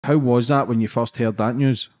How was that when you first heard that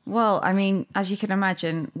news? Well, I mean, as you can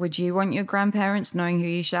imagine, would you want your grandparents knowing who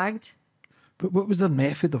you shagged? But what was their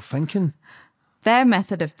method of thinking? Their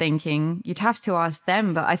method of thinking, you'd have to ask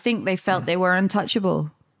them, but I think they felt they were untouchable.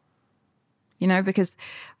 You know, because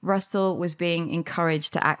Russell was being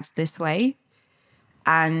encouraged to act this way.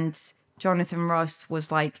 And Jonathan Ross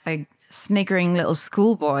was like a sniggering little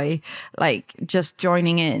schoolboy, like just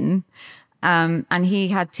joining in. And he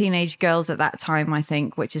had teenage girls at that time, I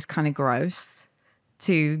think, which is kind of gross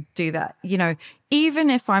to do that. You know, even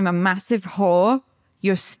if I'm a massive whore,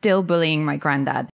 you're still bullying my granddad.